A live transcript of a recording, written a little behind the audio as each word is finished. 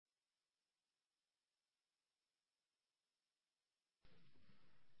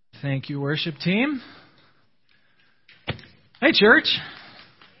Thank you, worship team. Hey, church.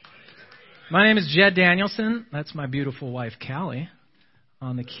 My name is Jed Danielson. That's my beautiful wife, Callie,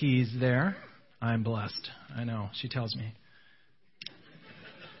 on the keys there. I'm blessed. I know. She tells me.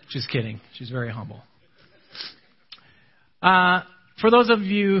 Just kidding. She's very humble. For those of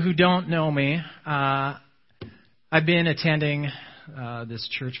you who don't know me, I've been attending this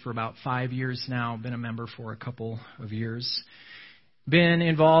church for about 5 years now. Been a member for a couple of years. Been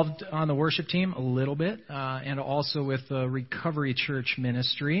involved on the worship team a little bit, and also with the Recovery Church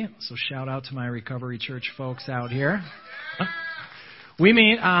ministry. So shout out to my Recovery Church folks out here. We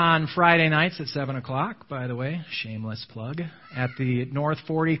meet on Friday nights at 7 o'clock, by the way, shameless plug, at the North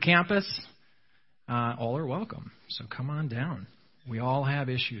 40 campus. All are welcome, so come on down. We all have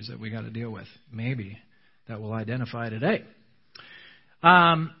issues that we got to deal with, maybe, that we'll identify today.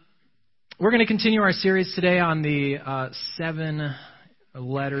 We're going to continue our series today on the 7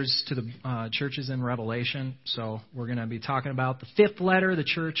 letters to the churches in Revelation. So we're going to be talking about the 5th letter, the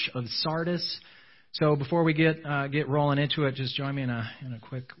church of Sardis. So before we get rolling into it, just join me in a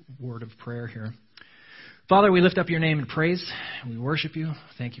quick word of prayer here. Father, we lift up your name in praise. We worship you.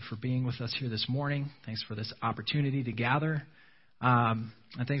 Thank you for being with us here this morning. Thanks for this opportunity to gather. And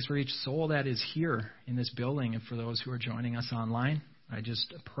thanks for each soul that is here in this building and for those who are joining us online. I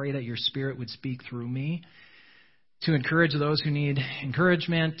just pray that your Spirit would speak through me to encourage those who need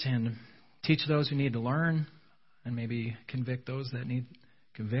encouragement and teach those who need to learn and maybe convict those that need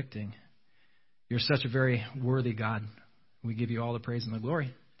convicting. You're such a very worthy God. We give you all the praise and the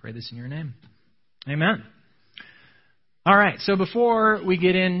glory. Pray this in your name. Amen. All right, so before we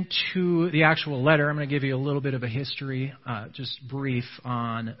get into the actual letter, I'm going to give you a little bit of a history, just brief,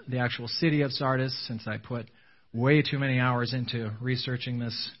 on the actual city of Sardis, since I put way too many hours into researching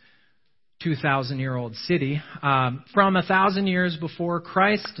this 2,000-year-old city. From 1,000 years before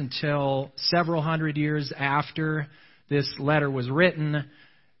Christ until several hundred years after this letter was written,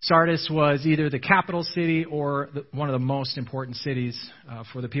 Sardis was either the capital city or one of the most important cities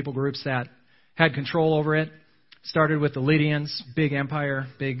for the people groups that had control over it. Started with the Lydians, big empire,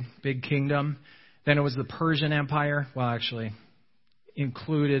 big kingdom. Then it was the Persian Empire. Well, actually,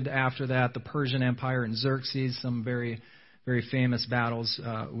 included after that the Persian Empire and Xerxes, some very, very famous battles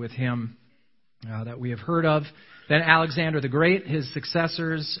with him that we have heard of. Then Alexander the Great, his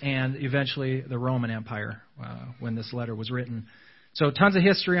successors, and eventually the Roman Empire when this letter was written. So tons of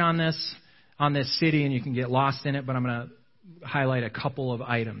history on this city, and you can get lost in it, but I'm going to highlight a couple of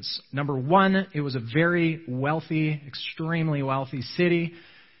items. Number one, it was a very wealthy, extremely wealthy city.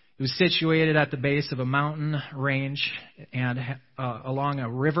 It was situated at the base of a mountain range and along a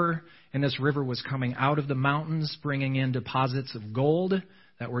river, and this river was coming out of the mountains, bringing in deposits of gold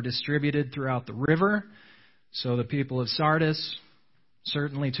that were distributed throughout the river. So the people of Sardis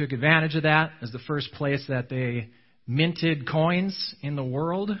certainly took advantage of that as the first place that they minted coins in the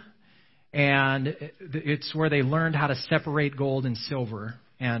world, and it's where they learned how to separate gold and silver,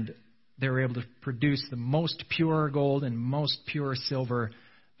 and they were able to produce the most pure gold and most pure silver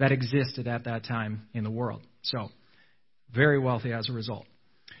that existed at that time in the world. So, very wealthy as a result.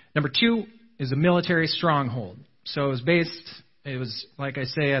 Number two is a military stronghold. So it was, like I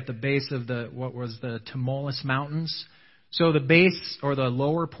say, at the base of what was the Tmolus Mountains. So the base, or the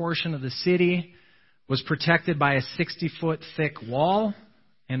lower portion of the city, was protected by a 60-foot thick wall.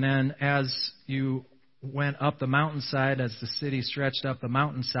 And then as you went up the mountainside, as the city stretched up the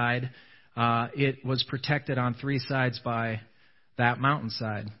mountainside, it was protected on 3 sides by that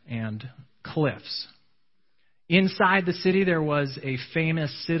mountainside and cliffs. Inside the city there was a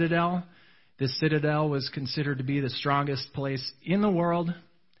famous citadel. This citadel was considered to be the strongest place in the world,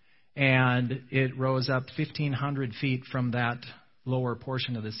 and it rose up 1,500 feet from that lower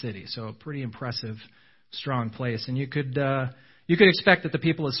portion of the city. So a pretty impressive, strong place. And you could expect that the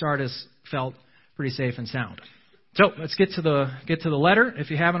people of Sardis felt pretty safe and sound. So let's get to the letter. If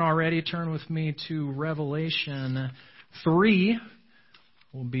you haven't already, turn with me to Revelation 3.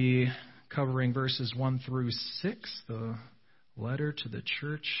 We'll be covering verses 1 through 6, the letter to the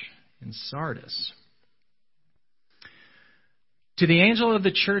church in Sardis. To the angel of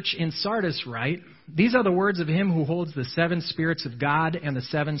the church in Sardis write, "These are the words of him who holds the 7 spirits of God and the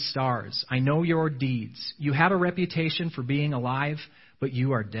 7 stars. I know your deeds. You have a reputation for being alive, but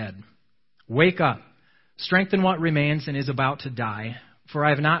you are dead. Wake up, strengthen what remains and is about to die, for I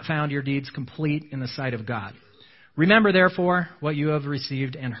have not found your deeds complete in the sight of God. Remember, therefore, what you have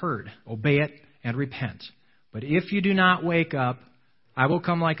received and heard. Obey it and repent. But if you do not wake up, I will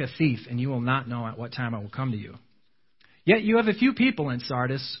come like a thief, and you will not know at what time I will come to you. Yet you have a few people in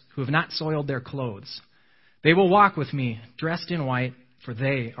Sardis who have not soiled their clothes. They will walk with me, dressed in white, for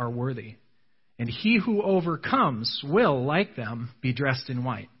they are worthy. And he who overcomes will, like them, be dressed in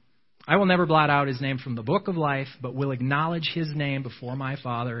white. I will never blot out his name from the book of life, but will acknowledge his name before my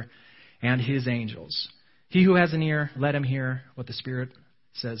Father and his angels. He who has an ear, let him hear what the Spirit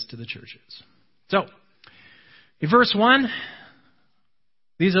says to the churches. So, in verse 1,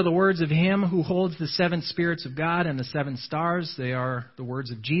 these are the words of him who holds the 7 spirits of God and the 7 stars. They are the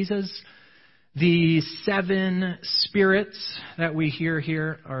words of Jesus. The 7 spirits that we hear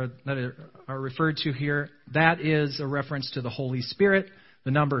here, or that are referred to here, that is a reference to the Holy Spirit.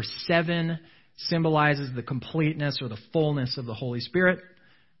 The number 7 symbolizes the completeness or the fullness of the Holy Spirit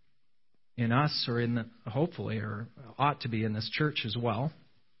in us, or hopefully, or ought to be in this church as well.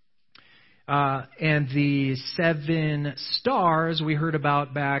 And the 7 stars we heard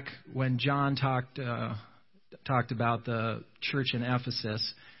about back when John talked about the church in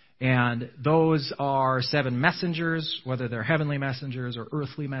Ephesus. And those are 7 messengers, whether they're heavenly messengers or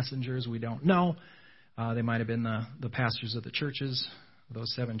earthly messengers, we don't know. They might have been the pastors of the churches,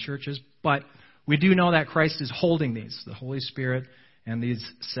 those 7 churches. But we do know that Christ is holding these, the Holy Spirit and these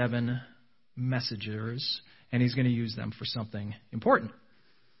 7 messengers, and he's going to use them for something important.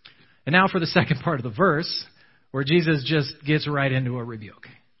 And now for the second part of the verse, where Jesus just gets right into a rebuke.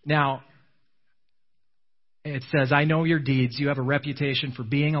 Now, it says, I know your deeds. You have a reputation for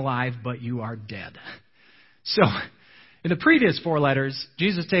being alive, but you are dead. So, in the previous 4 letters,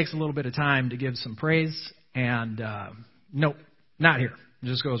 Jesus takes a little bit of time to give some praise, and nope, not here. It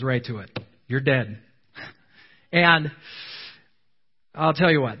just goes right to it. You're dead. And I'll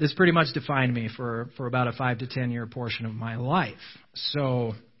tell you what, this pretty much defined me for about a 5 to 10 year portion of my life.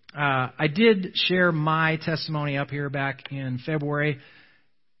 So, I did share my testimony up here back in February.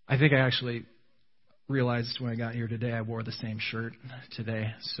 I think I actually realized when I got here today I wore the same shirt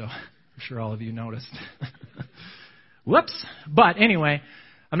today, so I'm sure all of you noticed. Whoops. But anyway,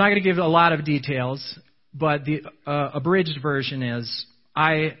 I'm not going to give a lot of details, but the abridged version is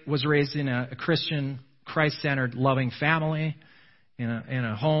I was raised in a Christian, Christ-centered, loving family in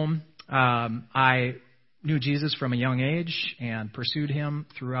a home. I knew Jesus from a young age and pursued him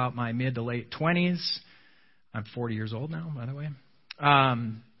throughout my mid to late 20s. I'm 40 years old now, by the way.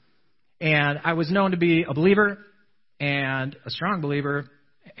 And I was known to be a believer and a strong believer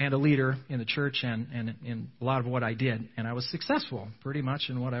and a leader in the church and in a lot of what I did. And I was successful pretty much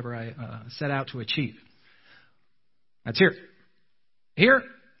in whatever I set out to achieve. That's here. Here,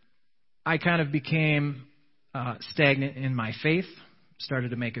 I kind of became stagnant in my faith, started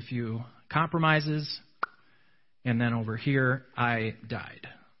to make a few compromises, and then over here, I died.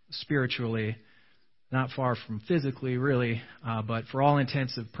 Spiritually, not far from physically, really, but for all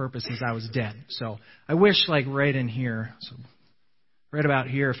intensive purposes, I was dead. So I wish, like, right in here, so right about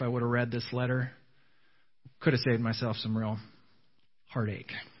here, if I would have read this letter, could have saved myself some real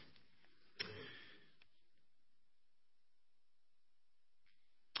heartache.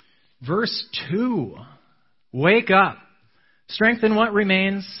 Verse 2, wake up, strengthen what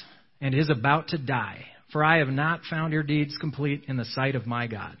remains and is about to die. For I have not found your deeds complete in the sight of my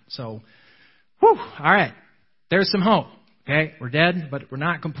God. So, all right, there's some hope. Okay, we're dead, but we're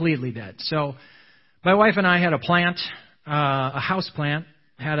not completely dead. So, my wife and I had a plant, a house plant,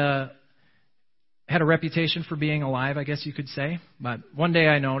 had a reputation for being alive, I guess you could say. But one day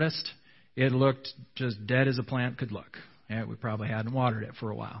I noticed it looked just dead as a plant could look. Yeah, we probably hadn't watered it for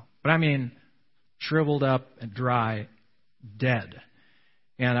a while. But I mean, shriveled up and dry, dead.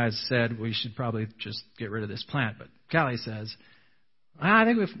 And I said, we should probably just get rid of this plant. But Callie says, I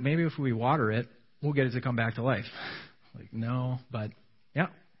think maybe if we water it, we'll get it to come back to life. Like, no, but yeah,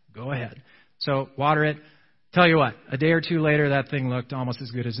 go ahead. So water it. Tell you what, a day or two later, that thing looked almost as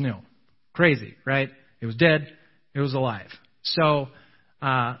good as new. Crazy, right? It was dead. It was alive. So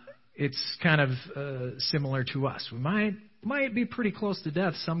it's kind of similar to us. We might be pretty close to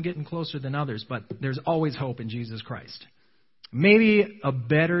death, some getting closer than others, but there's always hope in Jesus Christ. Maybe a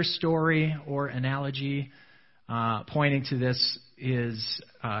better story or analogy pointing to this is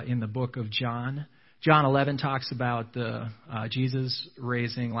in the book of John. John 11 talks about Jesus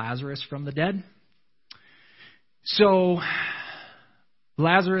raising Lazarus from the dead. So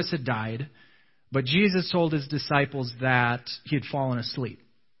Lazarus had died, but Jesus told his disciples that he had fallen asleep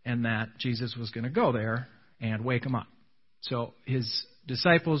and that Jesus was going to go there and wake him up. So his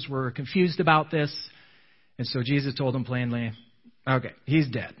disciples were confused about this. And so Jesus told them plainly, okay, he's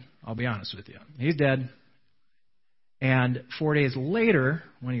dead. I'll be honest with you. He's dead. And 4 days later,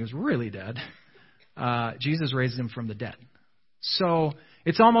 when he was really dead, Jesus raised him from the dead. So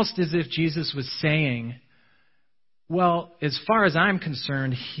it's almost as if Jesus was saying, well, as far as I'm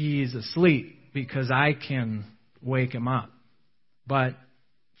concerned, he's asleep because I can wake him up. But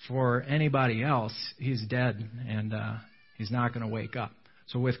for anybody else, he's dead, and he's not going to wake up.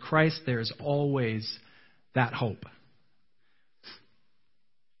 So with Christ, there's always that hope.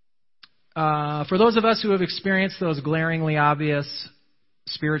 For those of us who have experienced those glaringly obvious,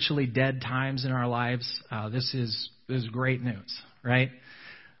 spiritually dead times in our lives, this is great news, right?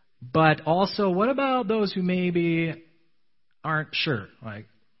 But also, what about those who maybe aren't sure? Like,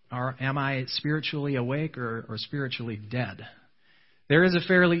 am I spiritually awake or spiritually dead? There is a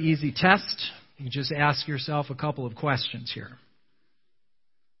fairly easy test. You just ask yourself a couple of questions here.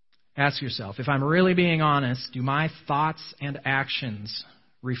 Ask yourself, if I'm really being honest, do my thoughts and actions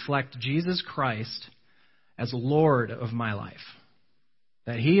reflect Jesus Christ as Lord of my life?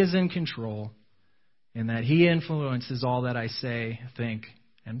 That He is in control and that He influences all that I say, think,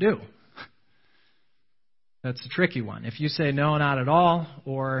 and do. That's a tricky one. If you say no, not at all,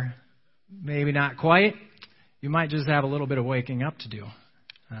 or maybe not quite, you might just have a little bit of waking up to do,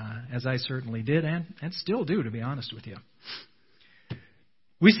 as I certainly did and still do, to be honest with you.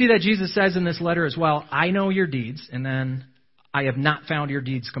 We see that Jesus says in this letter as well, I know your deeds, and then I have not found your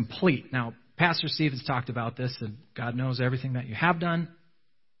deeds complete. Now, Pastor Steve has talked about this, and God knows everything that you have done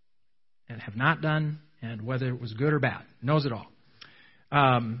and have not done, and whether it was good or bad. Knows it all.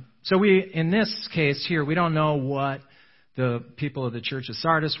 So we, in this case here, we don't know what the people of the church of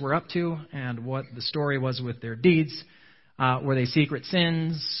Sardis were up to and what the story was with their deeds. Were they secret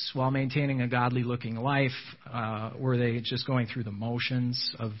sins while maintaining a godly-looking life? Were they just going through the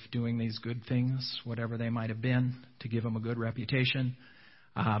motions of doing these good things, whatever they might have been, to give them a good reputation?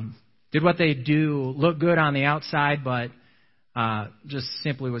 Did what they do look good on the outside, but just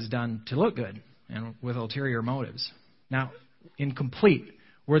simply was done to look good and with ulterior motives? Now, incomplete.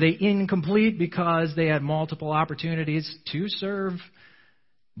 Were they incomplete because they had multiple opportunities to serve,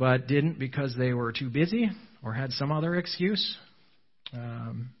 but didn't because they were too busy or had some other excuse?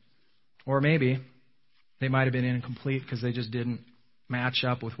 Or maybe they might have been incomplete because they just didn't match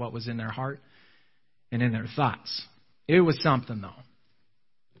up with what was in their heart and in their thoughts. It was something, though.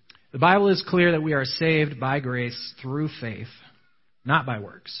 The Bible is clear that we are saved by grace through faith, not by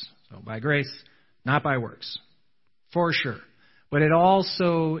works. So by grace, not by works, for sure. But it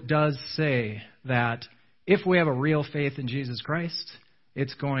also does say that if we have a real faith in Jesus Christ,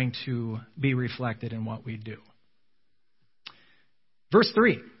 it's going to be reflected in what we do. Verse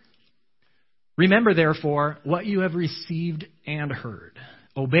 3. Remember, therefore, what you have received and heard.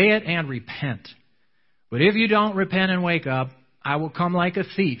 Obey it and repent. But if you don't repent and wake up, I will come like a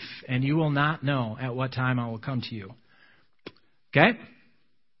thief, and you will not know at what time I will come to you. Okay?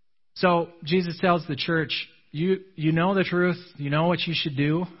 So Jesus tells the church, you know the truth, you know what you should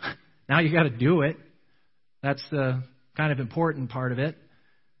do. Now you got to do it. That's the kind of important part of it.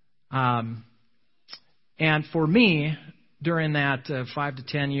 And for me, during that 5 to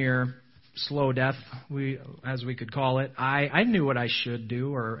 10 year slow death, as we could call it, I knew what I should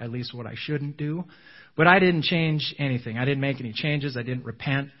do, or at least what I shouldn't do, but I didn't change anything. I didn't make any changes. I didn't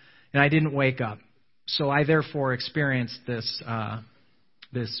repent, and I didn't wake up. So I therefore experienced this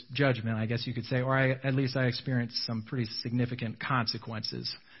judgment, I guess you could say, or at least I experienced some pretty significant consequences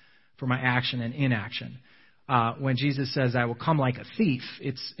for my action and inaction. When Jesus says, I will come like a thief,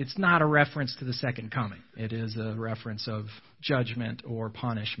 it's not a reference to the second coming. It is a reference of judgment or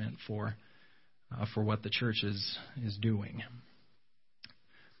punishment for what the church is doing.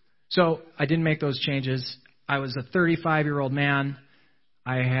 So I didn't make those changes. I was a 35-year-old man.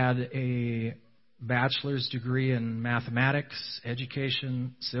 I had a bachelor's degree in mathematics,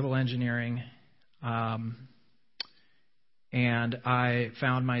 education, civil engineering, and I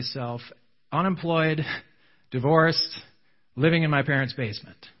found myself unemployed, divorced, living in my parents'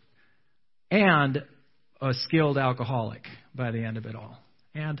 basement, and a skilled alcoholic by the end of it all.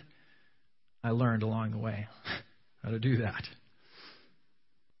 And I learned along the way how to do that.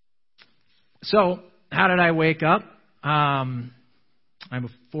 So, how did I wake up? I'm a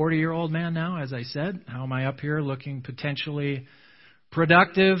 40-year-old man now, as I said. How am I up here looking potentially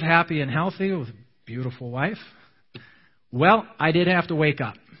productive, happy, and healthy with a beautiful wife? Well, I did have to wake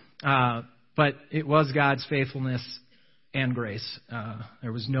up. But it was God's faithfulness and grace.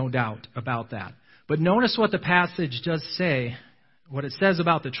 There was no doubt about that. But notice what the passage does say, what it says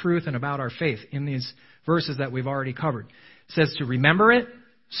about the truth and about our faith in these verses that we've already covered. It says to remember it,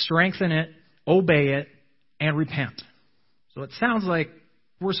 strengthen it, obey it, and repent. So it sounds like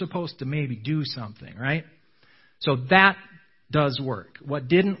we're supposed to maybe do something, right? So that does work. What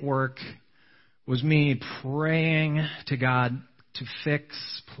didn't work was me praying to God to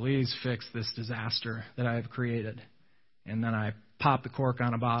please fix this disaster that I have created. And then I pop the cork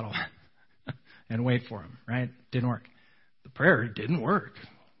on a bottle and wait for him, right? Didn't work. the prayer didn't work.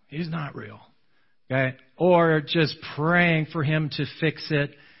 He's not real. Okay? Or just praying for him to fix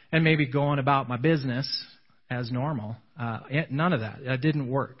it and maybe going about my business as normal. None of that. That didn't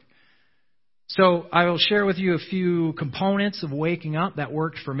work. So I will share with you a few components of waking up that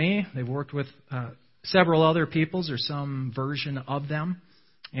worked for me. They've worked with several other people's or some version of them.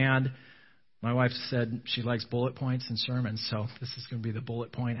 And my wife said she likes bullet points in sermons, so this is going to be the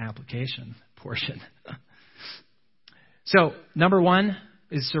bullet point application portion. So, number 1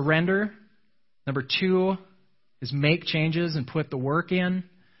 is surrender. Number 2 is make changes and put the work in.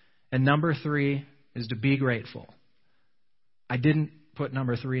 And number 3 is to be grateful. I didn't put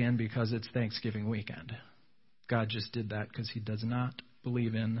number 3 in because it's Thanksgiving weekend. God just did that because he does not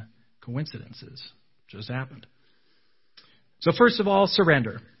believe in coincidences. It just happened. So first of all,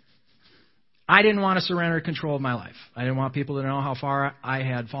 surrender. I didn't want to surrender control of my life. I didn't want people to know how far I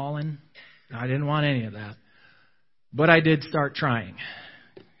had fallen. I didn't want any of that. But I did start trying.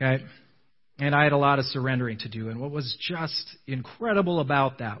 Okay? And I had a lot of surrendering to do. And what was just incredible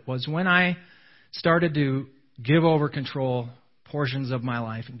about that was when I started to give over control portions of my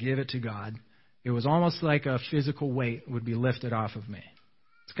life and give it to God, it was almost like a physical weight would be lifted off of me.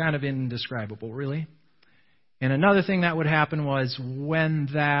 It's kind of indescribable, really. And another thing that would happen was when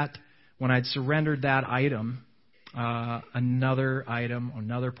I'd surrendered that item, another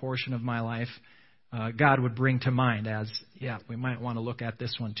portion of my life, God would bring to mind as, we might want to look at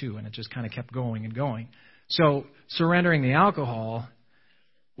this one too. And it just kind of kept going and going. So surrendering the alcohol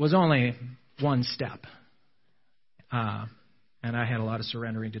was only one step. And I had a lot of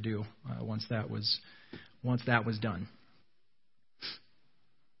surrendering to do once that was done.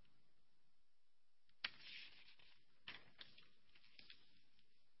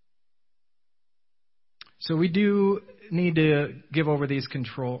 So we do need to give over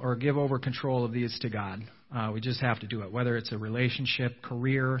control of these to God. We just have to do it, whether it's a relationship,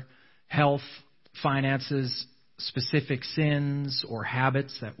 career, health, finances, specific sins or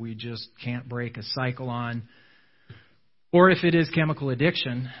habits that we just can't break a cycle on. Or if it is chemical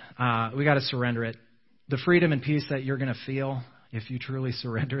addiction, we got to surrender it. The freedom and peace that you're going to feel if you truly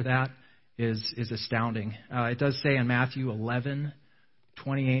surrender that is astounding. It does say in Matthew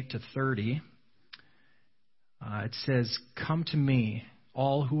 11:28-30, it says, "Come to me,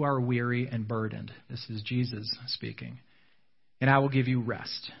 all who are weary and burdened." This is Jesus speaking. "And I will give you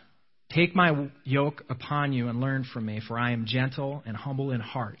rest. Take my yoke upon you and learn from me, for I am gentle and humble in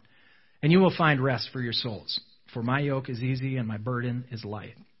heart, and you will find rest for your souls. For my yoke is easy and my burden is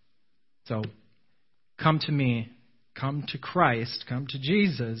light." So come to me, come to Christ, come to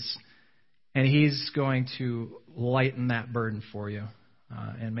Jesus, and he's going to lighten that burden for you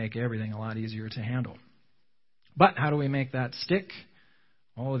and make everything a lot easier to handle. But how do we make that stick?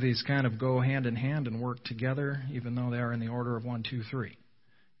 All of these kind of go hand in hand and work together, even though they are in the order of 1, 2, 3.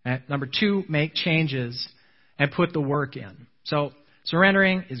 Number 2, make changes and put the work in. So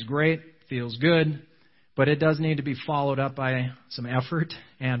surrendering is great, feels good, but it does need to be followed up by some effort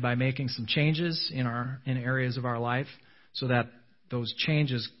and by making some changes in areas of our life so that those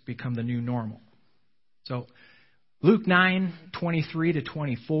changes become the new normal. So Luke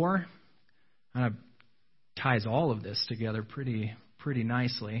 9:23-24 kind of ties all of this together pretty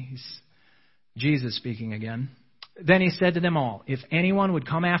nicely. Jesus speaking again. "Then he said to them all, 'If anyone would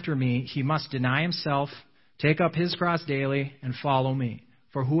come after me, he must deny himself, take up his cross daily, and follow me.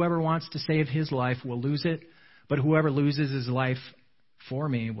 For whoever wants to save his life will lose it, but whoever loses his life for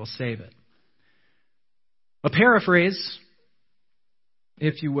me will save it.'" A paraphrase,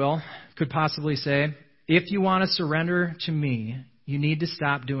 if you will, could possibly say, if you want to surrender to me, you need to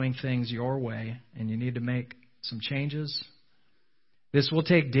stop doing things your way, and you need to make some changes. This will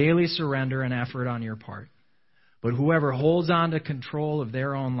take daily surrender and effort on your part. But whoever holds on to control of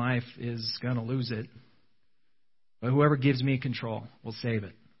their own life is going to lose it. But whoever gives me control will save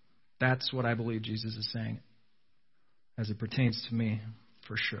it. That's what I believe Jesus is saying as it pertains to me,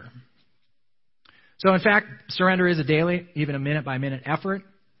 for sure. So, in fact, surrender is a daily, even a minute-by-minute effort.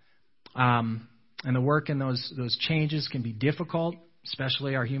 And the work in those changes can be difficult,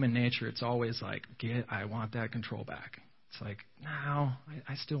 especially our human nature. It's always like, I want that control back. It's like, no,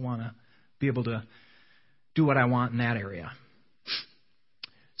 I still want to be able to do what I want in that area.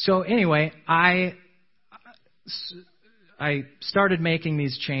 So anyway, I started making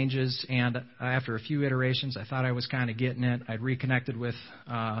these changes, and after a few iterations, I thought I was kind of getting it. I'd reconnected with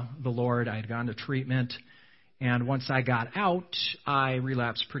the Lord. I'd gone to treatment, and once I got out, I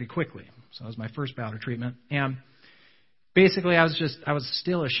relapsed pretty quickly. So that was my first bout of treatment, and basically, I was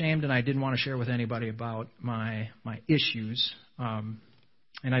still ashamed, and I didn't want to share with anybody about my issues, and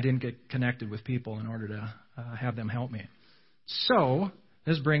I didn't get connected with people in order to have them help me. So,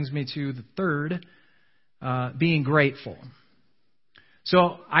 this brings me to the third, being grateful.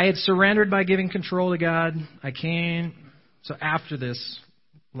 So, I had surrendered by giving control to God. So after this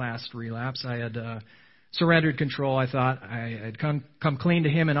last relapse, I had surrendered control. I thought I had come clean to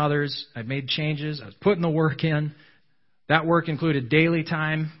Him and others. I'd made changes. I was putting the work in. That work included daily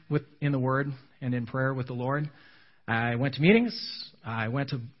time in the Word and in prayer with the Lord. I went to meetings. I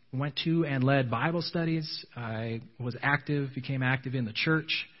went to and led Bible studies. I became active in the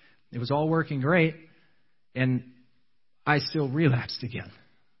church. It was all working great, and I still relapsed again.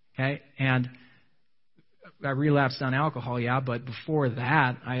 Okay, and I relapsed on alcohol, but before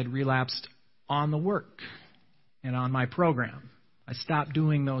that, I had relapsed on the work and on my program. I stopped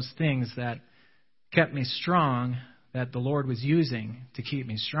doing those things that kept me strong, that the Lord was using to keep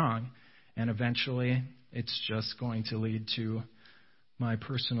me strong, and eventually it's just going to lead to my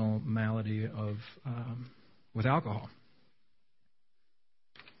personal malady with alcohol.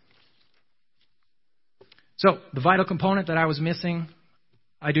 So the vital component that I was missing,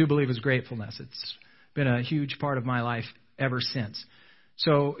 I do believe, is gratefulness. It's been a huge part of my life ever since.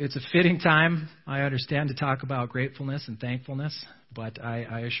 So it's a fitting time, I understand, to talk about gratefulness and thankfulness, but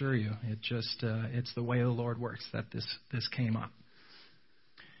I assure you, it's the way the Lord works that this came up.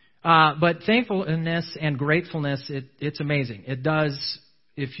 But thankfulness and gratefulness, it's amazing. It does,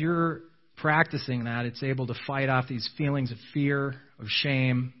 if you're practicing that, it's able to fight off these feelings of fear, of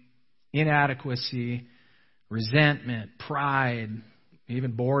shame, inadequacy, resentment, pride,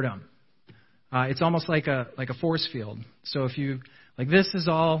 even boredom. It's almost like a force field. So if you, this is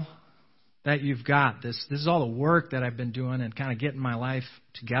all that you've got. This is all the work that I've been doing and kind of getting my life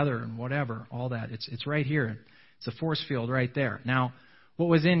together and whatever, all that. It's right here. It's a force field right there. Now, what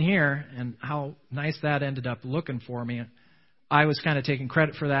was in here and how nice that ended up looking for me, I was kind of taking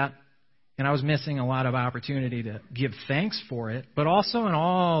credit for that, and I was missing a lot of opportunity to give thanks for it, but also in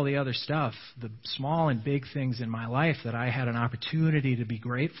all the other stuff, the small and big things in my life that I had an opportunity to be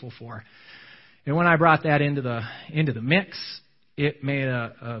grateful for. And when I brought that into the mix, it made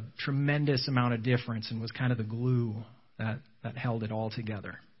a tremendous amount of difference and was kind of the glue that held it all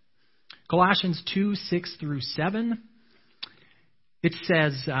together. Colossians 2:6-7, it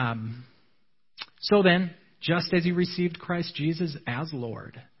says, so then, just as you received Christ Jesus as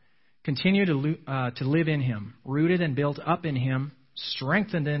Lord, continue to live in Him, rooted and built up in Him,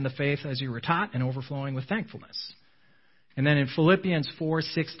 strengthened in the faith as you were taught, and overflowing with thankfulness. And then in Philippians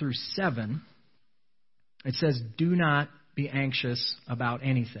 4:6-7, it says, do not be anxious about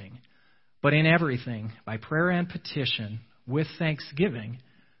anything, but in everything, by prayer and petition, with thanksgiving,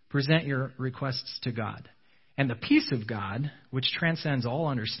 present your requests to God. And the peace of God, which transcends all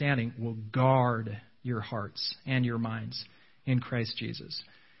understanding, will guard your hearts and your minds in Christ Jesus.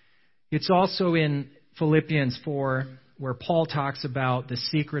 It's also in Philippians 4 where Paul talks about the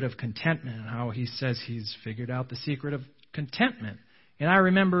secret of contentment and how he says he's figured out the secret of contentment. And I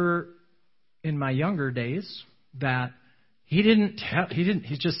remember in my younger days that he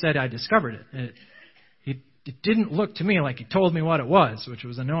just said I discovered it. And it didn't look to me like he told me what it was, which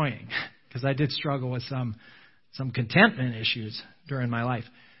was annoying because I did struggle with some contentment issues during my life.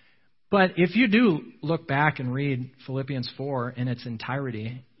 But if you do look back and read Philippians 4 in its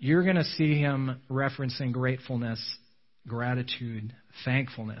entirety, you're going to see him referencing gratefulness, gratitude,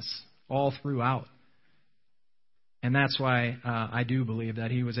 thankfulness all throughout. And that's why I do believe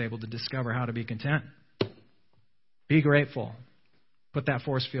that he was able to discover how to be content. Be grateful. Put that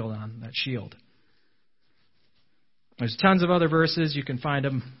force field on, that shield. There's tons of other verses. You can find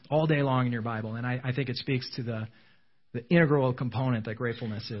them all day long in your Bible. And I think it speaks to the integral component that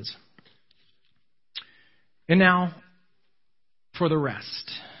gratefulness is. And now, for the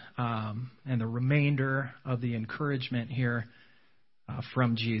rest, and the remainder of the encouragement here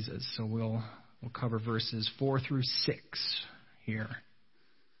from Jesus. So we'll cover verses 4-6 here.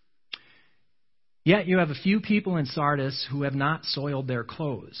 Yet you have a few people in Sardis who have not soiled their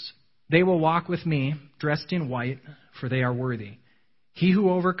clothes. They will walk with me, dressed in white, for they are worthy. He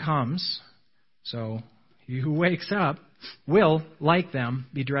who overcomes, so he who wakes up, will, like them,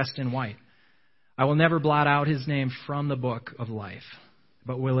 be dressed in white. I will never blot out his name from the book of life,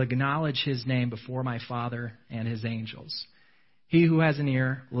 but will acknowledge his name before my Father and his angels. He who has an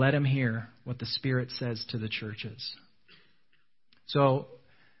ear, let him hear what the Spirit says to the churches. So,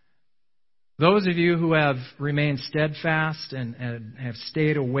 those of you who have remained steadfast and have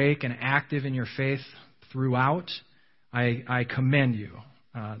stayed awake and active in your faith throughout, I commend you.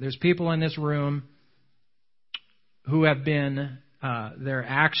 There's people in this room who have been, their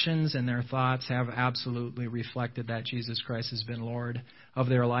actions and their thoughts have absolutely reflected that Jesus Christ has been Lord of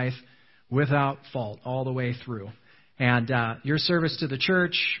their life without fault all the way through. And your service to the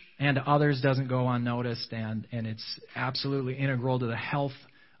church and to others doesn't go unnoticed, and it's absolutely integral to the health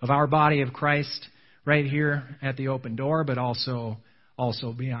of our body of Christ right here at the open door, but also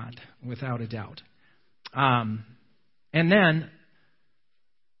beyond, without a doubt. And then,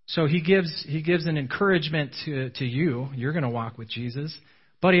 so he gives an encouragement to you. You're going to walk with Jesus.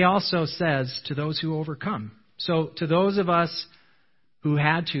 But he also says to those who overcome. So to those of us who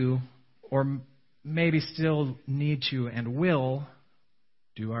had to, or maybe still need to and will,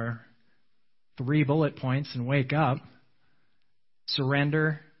 do our 3 bullet points and wake up,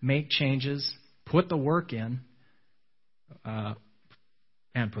 surrender, make changes, put the work in, and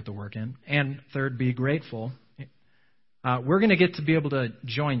third, be grateful. We're going to get to be able to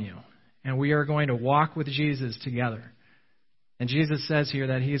join you, and we are going to walk with Jesus together. And Jesus says here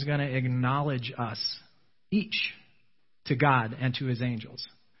that he's going to acknowledge us each to God and to his angels.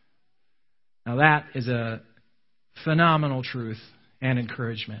 Now that is a phenomenal truth and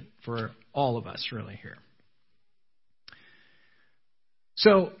encouragement for all of us really here.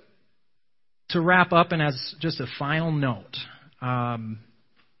 So to wrap up, and as just a final note, the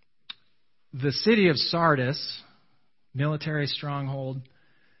city of Sardis, military stronghold,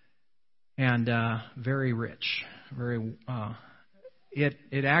 and very rich,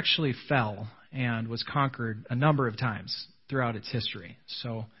 it actually fell and was conquered a number of times throughout its history.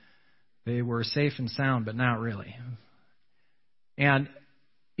 So they were safe and sound, but not really. And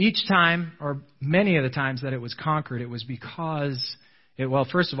each time, or many of the times that it was conquered, it was because,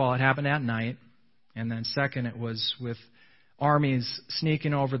 first of all, it happened at night. And then second, it was with armies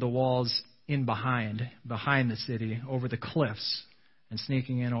sneaking over the walls in behind the city, over the cliffs, and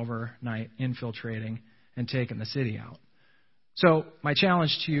sneaking in overnight, infiltrating, and taking the city out. So my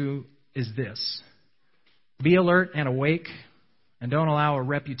challenge to you is this. Be alert and awake, and don't allow a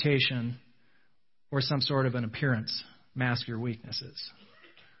reputation or some sort of an appearance mask your weaknesses.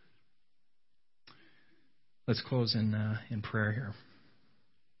 Let's close in prayer here.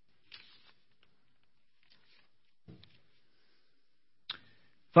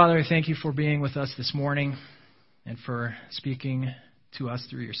 Father, I thank you for being with us this morning and for speaking to us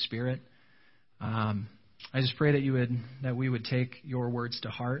through your Spirit. I just pray that we would take your words to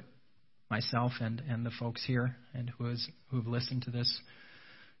heart, myself and the folks here and who have listened to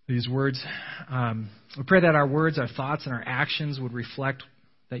these words. We pray that our words, our thoughts, and our actions would reflect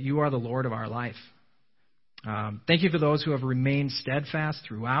that you are the Lord of our life. Thank you for those who have remained steadfast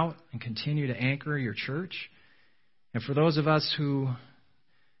throughout and continue to anchor your church. And for those of us who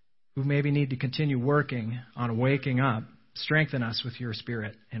maybe need to continue working on waking up, strengthen us with your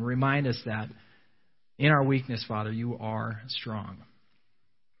Spirit and remind us that in our weakness, Father, you are strong.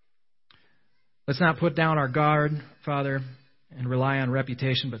 Let's not put down our guard, Father, and rely on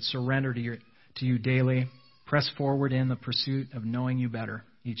reputation, but surrender to you daily. Press forward in the pursuit of knowing you better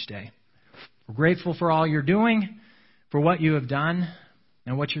each day. We're grateful for all you're doing, for what you have done,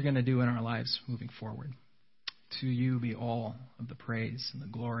 and what you're going to do in our lives moving forward. To you be all of the praise and the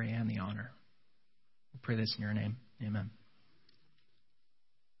glory and the honor. We pray this in your name. Amen.